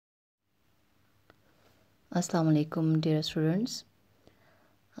Assalamu alaikum, dear students.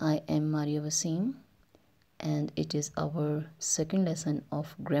 I am Maria Wasim, and it is our second lesson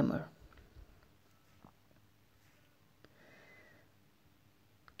of grammar.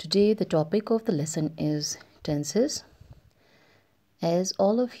 Today, the topic of the lesson is tenses. As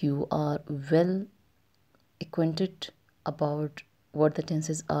all of you are well acquainted about what the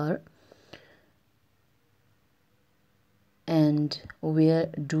tenses are and where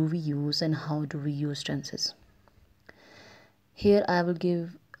do we use and how do we use tenses. Here I will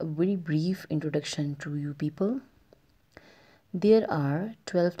give a very brief introduction to you people. There are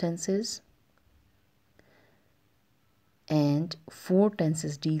 12 tenses and 4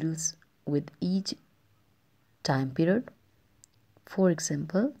 tenses deals with each time period. For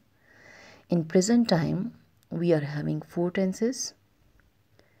example, in present time we are having 4 tenses,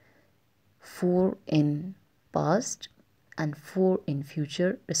 4 in past and 4 in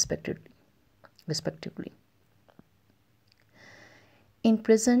future respectively. In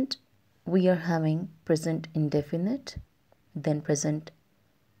present we are having present indefinite, then present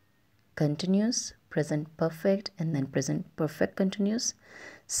continuous, present perfect, and then present perfect continuous.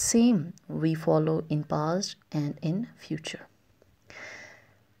 Same we follow in past and in future.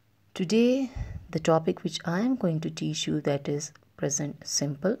 Today the topic which I am going to teach you, that is present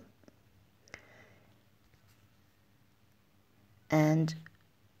simple. And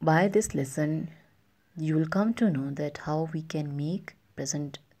by this lesson you will come to know that how we can make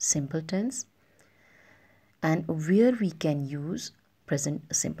present simple tense and where we can use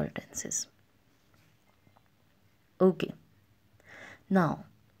present simple tenses. Okay, now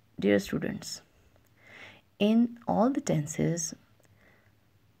dear students, in all the tenses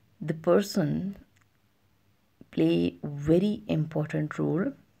the person play very important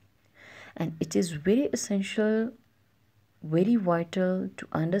role, and it is very essential, very vital to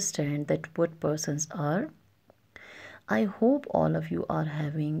understand that what persons are. I hope all of you are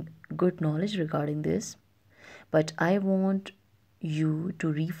having good knowledge regarding this, but I want you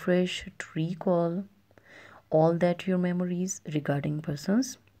to refresh, to recall all that your memories regarding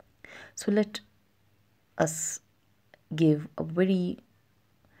persons. So let us give a very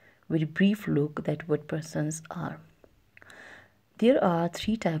brief look at what persons are. There are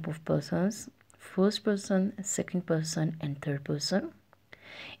 3 types of persons: first person, second person, and third person.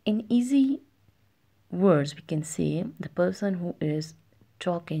 In easy words we can say the person who is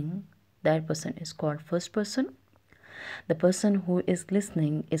talking, that person is called first person. The person who is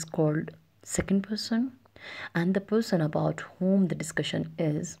listening is called second person, and the person about whom the discussion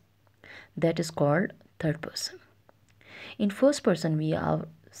is, that is called third person. In first person we have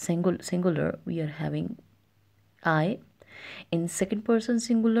singular, we are having I. In second person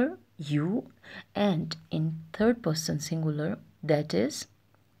singular, you, and in third person singular, that is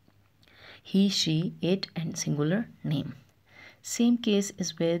he, she, it, and singular name. Same case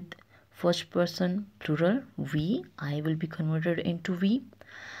is with first person plural, we. I will be converted into we.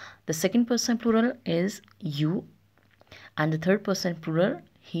 The second person plural is you, and the third person plural,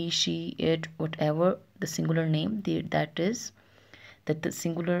 he, she, it, whatever the singular name, that is the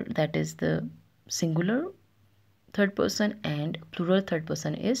singular third person, and plural third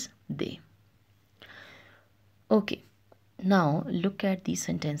person is they. Okay, now look at these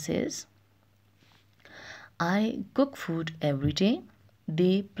sentences. I cook food every day.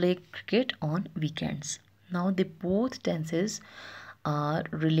 They play cricket on weekends. Now the both tenses are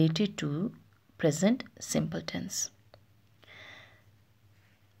related to present simple tense.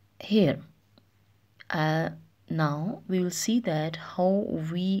 Here now we will see that how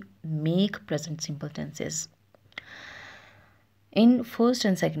we make present simple tenses in first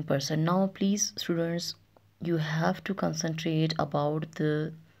and second person. Now please students, you have to concentrate about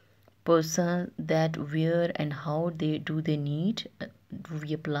the person, that where and how they need do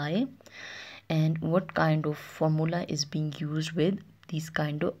we apply, and what kind of formula is being used with these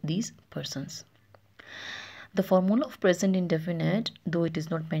persons. The formula of present indefinite, though it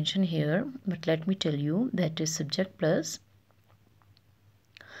is not mentioned here, but let me tell you, that is subject plus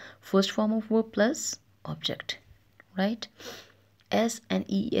first form of verb plus object, right? S and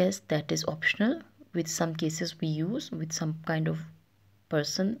es, that is optional. With some cases we use, with some kind of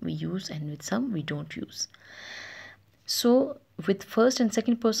person we use, and with some we don't use. So with first and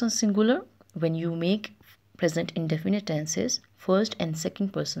second person singular, when you make present indefinite tenses, first and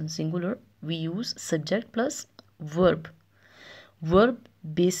second person singular, we use subject plus verb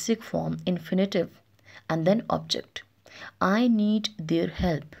basic form infinitive, and then object. I need their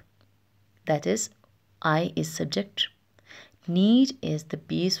help, that is I is subject, need is the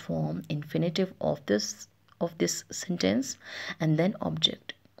base form infinitive of this sentence, and then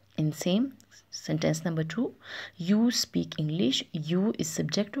object. In same Sentence number 2, you speak English. You is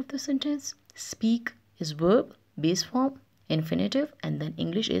subject of the sentence, speak is verb, base form, infinitive, and then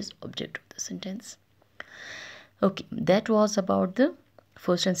English is object of the sentence. Okay, that was about the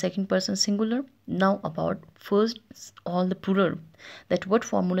first and second person singular. Now about first all the plural, that what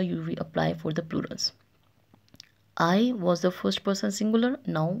formula you will apply for the plurals. I was the first person singular.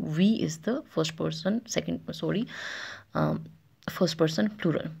 Now we is the first person first person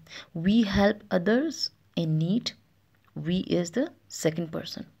plural. We help others in need. We is the second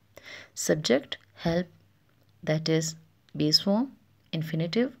person. Subject help, that is base form,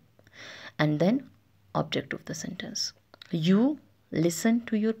 infinitive, and then object of the sentence. You listen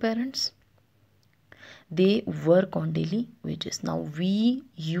to your parents. They work on daily wages. Now we,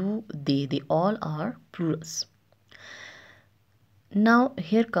 you, they all are plurals. Now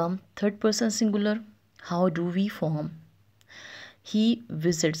here come third person singular. How do we form? He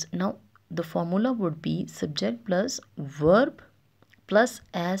visits. Now the formula would be subject plus verb plus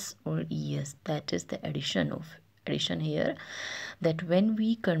s or es. That is the addition here, that when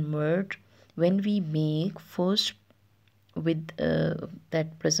we make first with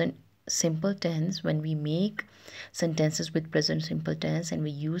that present simple tense, when we make sentences with present simple tense and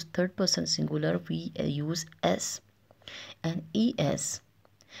we use third person singular, we use s and es.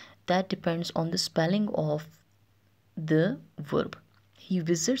 That depends on the spelling of the verb. He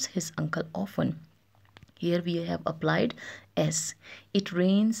visits his uncle often. Here we have applied s. It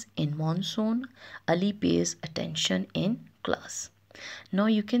rains in monsoon. Ali pays attention in class. Now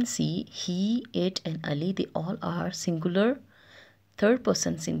you can see he, it, and Ali, they all are singular, third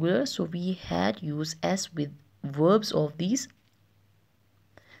person singular. So we had used s with verbs of these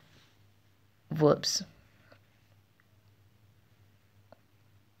verbs.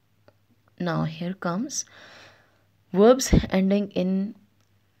 Now here comes verbs ending in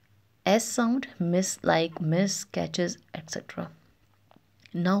s sound, miss, like miss, catches, etc.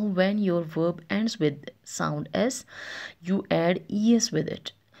 Now when your verb ends with sound s, you add es with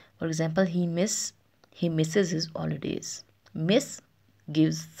it. For example, he misses his holidays. Miss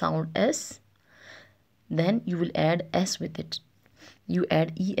gives sound s, then you will add s with it. You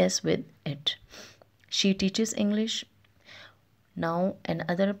add es with it. She teaches English. Now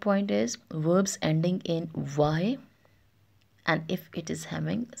another point is verbs ending in y, and if it is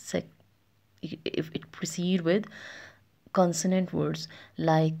having if it proceed with consonant words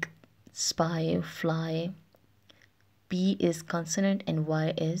like spy, fly, p is consonant and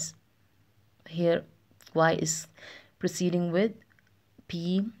y is proceeding with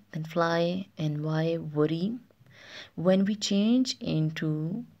p, then fly, and y, worry. When we change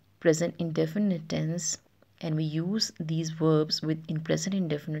into present indefinite tense and we use these verbs in present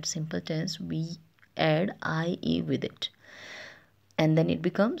indefinite simple tense, we add ie with it, and then it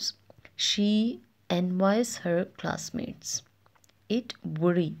becomes she envies her classmates. It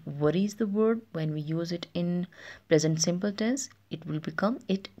worries the word. When we use it in present simple tense, it will become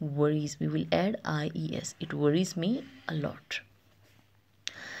it worries. We will add ies. It worries me a lot.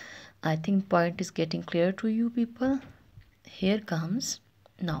 I think point is getting clear to you people. Here comes,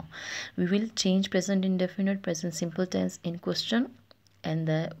 now we will change present indefinite present simple tense in question, and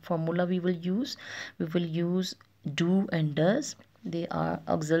the formula we will use do and does. They are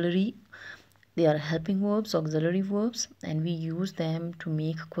auxiliary, they are helping verbs, auxiliary verbs, and we use them to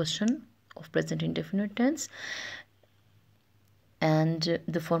make question of present indefinite tense. And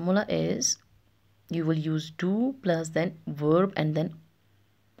the formula is you will use do plus then verb and then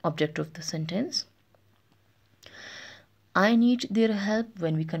object of the sentence. I need their help.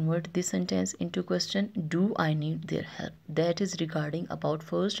 When we convert this sentence into question, do I need their help? That is regarding about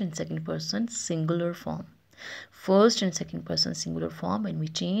first and second person singular form. First and second person singular form, when we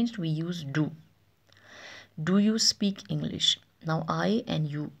changed, we use do. Do you speak English? Now I and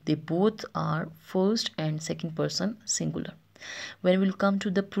you, they both are first and second person singular. When we'll come to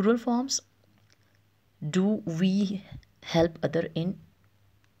the plural forms, do we help others in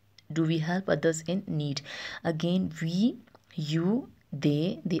need? Again, we, you,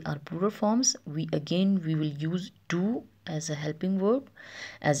 they are plural forms. We will use do as a helping verb,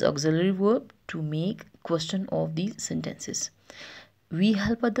 as auxiliary verb to make question of these sentences. We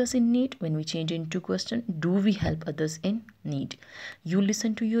help others in need. When we change into question, do we help others in need? You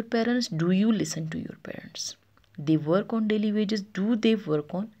listen to your parents. Do you listen to your parents? They work on daily wages. Do they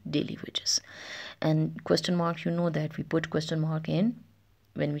work on daily wages? And question mark, you know that we put question mark in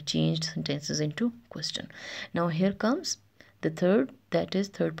when we change sentences into question. Now here comes the third, that is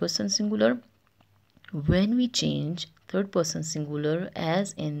third person singular. When we change third person singular,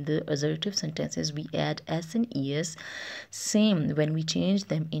 as in the assertive sentences, we add s and es. Same, when we change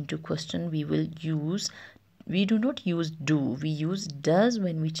them into question, we do not use do, we use does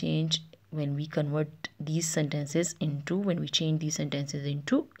when we convert these sentences into, when we change these sentences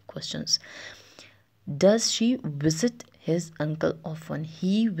into questions. Does she visit his uncle often?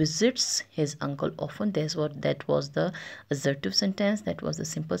 He visits his uncle often. That was the assertive sentence. That was the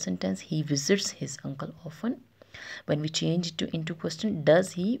simple sentence. He visits his uncle often. When we change it into question,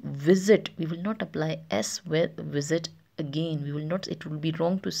 does he visit? We will not apply s with visit again. We will not. It will be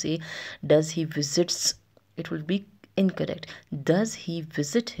wrong to say does he visits. It will be incorrect. Does he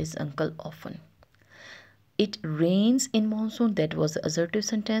visit his uncle often? It rains in monsoon. That was the assertive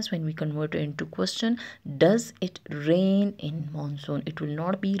sentence. When we convert it into question, does it rain in monsoon? It will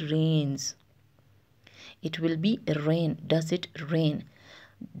not be rains. It will be rain. Does it rain?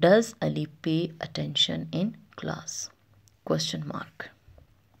 Does Ali pay attention in class? Question mark.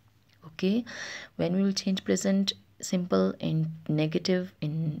 Okay. When we will change present simple in negative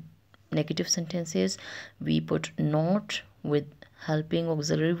sentences, we put not with helping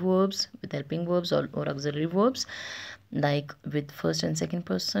auxiliary verbs, or auxiliary verbs, like with first and second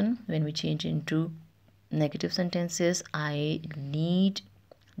person. When we change into negative sentences, I need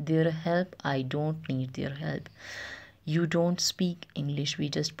their help, I don't need their help. You don't speak English, we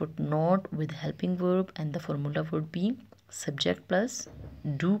just put not with helping verb, and the formula would be subject plus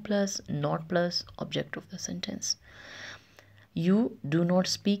do plus not plus object of the sentence. You do not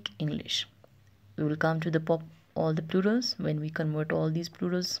speak English. We will come to the all the plurals. When we convert all these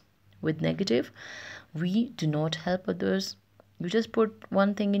plurals with negative, we do not help others. You just put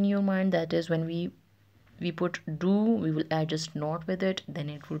one thing in your mind, that is when we put do, we will add just not with it, then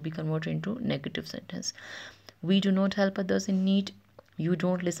it will be converted into negative sentence. We do not help others in need. You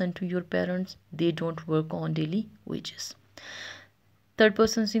don't listen to your parents, they don't work on daily wages. Third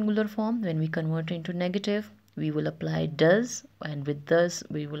person singular form, when we convert into negative, we will apply does, and with does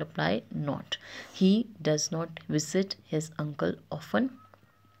we will apply not. He does not visit his uncle often.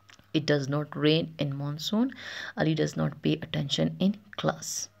 It does not rain in monsoon. Ali does not pay attention in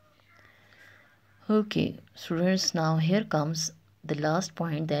class. Okay, students, now here comes the last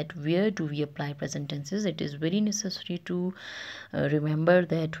point, that where do we apply present tenses. It is very necessary to remember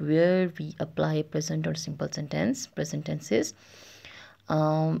that where we apply present or simple sentence present tenses,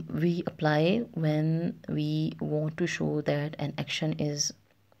 we apply when we want to show that an action is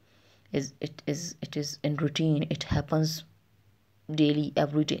in routine, it happens daily,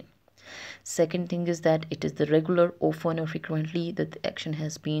 every day. Second thing is that it is the regular, often or frequently that the action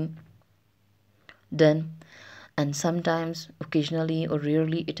has been done, and sometimes occasionally or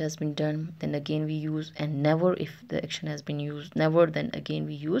rarely it has been done. Then again we use and never. If the action has been used never, then again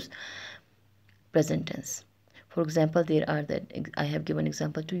we use present tense. For example, there are that I have given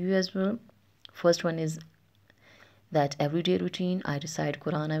example to you as well. First one is that everyday routine, I recite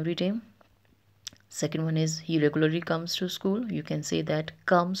Quran every day. Second one is he regularly comes to school. You can say that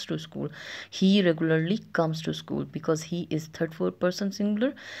comes to school. He regularly comes to school, because he is third person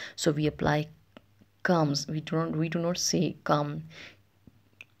singular, so we apply comes. We do not say come.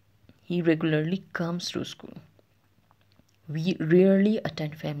 He regularly comes to school. We rarely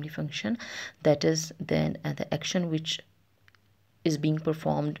attend family function. That is then the action which is being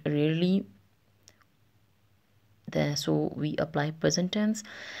performed rarely, so we apply present tense.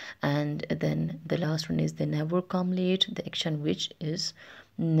 And then the last one is they never come late, the action which is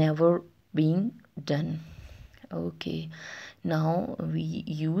never being done. Okay, now we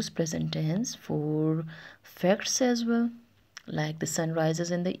use present tense for facts as well, like the sun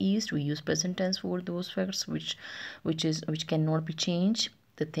rises in the east. We use present tense for those facts which cannot be changed,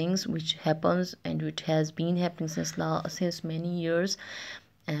 the things which happens and which has been happening since many years,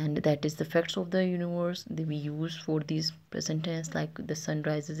 and that is the facts of the universe that we use for these present tense. Like the sun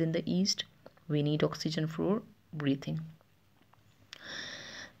rises in the east, we need oxygen for breathing.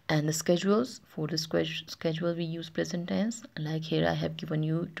 And the schedules, for the schedule we use present tense. Like here I have given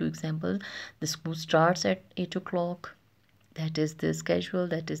you two examples. The school starts at 8 o'clock, that is the schedule,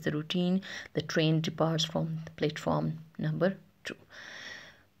 that is the routine. The train departs from the platform number 2.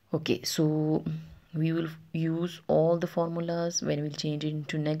 Okay, so we will use all the formulas. When we'll change it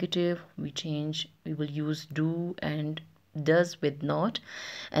into negative, we will use do and does with not.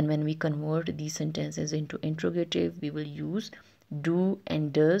 And when we convert these sentences into interrogative, we will use do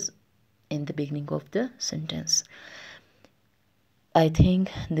and does in the beginning of the sentence. I think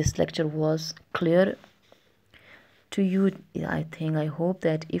this lecture was clear to you. I hope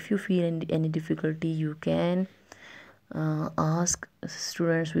that if you feel any difficulty, you can ask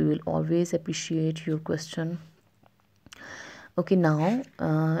students. We will always appreciate your question. Okay, now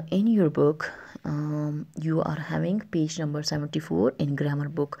in your book, you are having page number 74 in grammar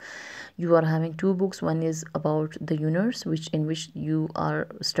book. You are having two books. One is about the units, which you are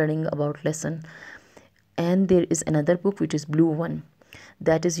studying about lesson, and there is another book which is blue one,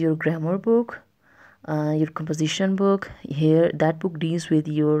 that is your grammar book, your composition book. Here that book deals with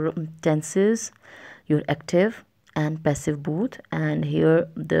your tenses, your active and passive both, and here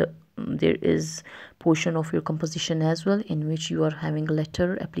there is portion of your composition as well, in which you are having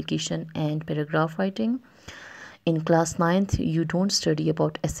letter, application and paragraph writing. In class 9th you don't study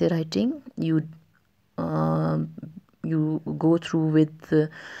about essay writing. You go through with the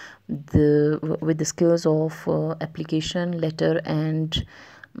skills of application, letter and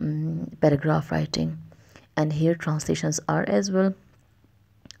paragraph writing, and here translations are as well.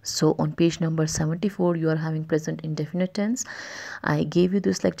 So on page number 74 you are having present indefinite tense. I gave you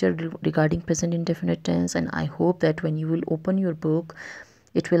this lecture regarding present indefinite tense, and I hope that when you will open your book,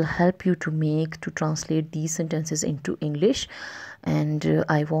 it will help you to translate these sentences into English. And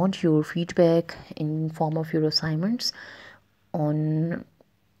I want your feedback in form of your assignments on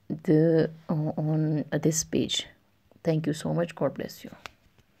this page. Thank you so much. God bless you.